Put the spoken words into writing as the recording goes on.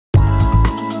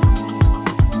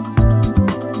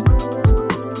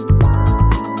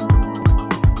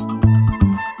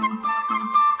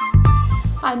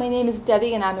my name is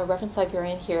Debbie and I'm a reference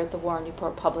librarian here at the Warren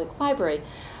Newport Public Library.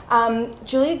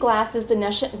 Julia Glass is the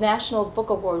National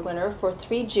Book Award winner for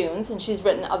 3 Junes, and she's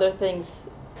written other things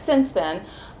since then,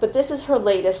 but this is her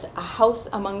latest, A House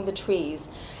Among the Trees.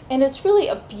 And it's really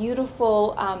a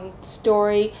beautiful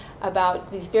story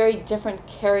about these very different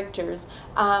characters.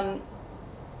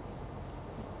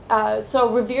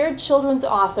 So revered children's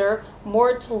author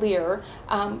Mort Lear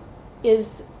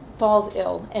falls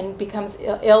ill and becomes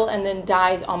ill and then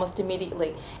dies almost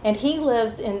immediately. And he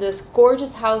lives in this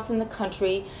gorgeous house in the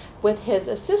country with his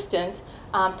assistant,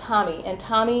 Tommy. And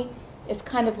Tommy is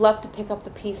kind of left to pick up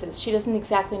the pieces. She doesn't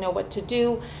exactly know what to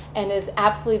do and is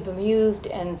absolutely bemused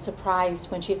and surprised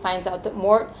when she finds out that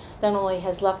Mort not only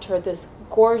has left her this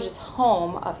gorgeous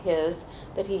home of his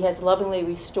that he has lovingly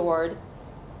restored,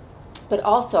 but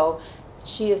also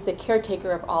she is the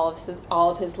caretaker of all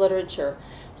of his literature.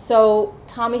 So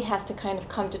Tommy has to kind of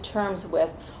come to terms with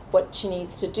what she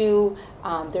needs to do.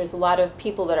 There's a lot of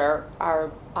people that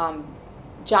are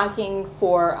jockeying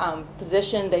for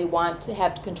position. They want to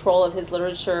have control of his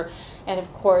literature, and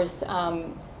of course,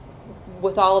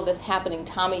 with all of this happening,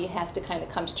 Tommy has to kind of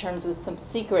come to terms with some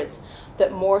secrets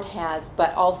that Mort has,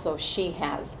 but also she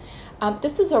has.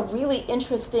 This is a really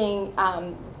interesting,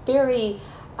 very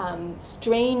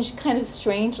strange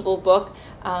little book.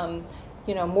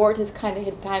 You know, Mort had kind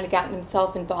of gotten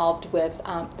himself involved with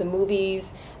the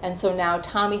movies, and so now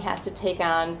Tommy has to take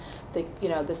on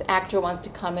this actor wants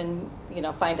to come and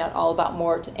find out all about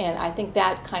Mort, and I think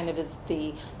that kind of is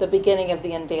the beginning of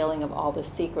the unveiling of all the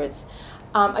secrets.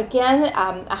 Again,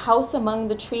 A House Among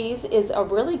the Trees is a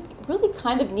really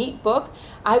kind of neat book.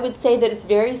 I would say that it's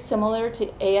very similar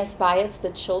to A.S. Byatt's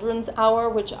The Children's Hour,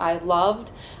 which I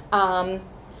loved.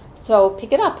 So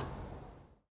pick it up.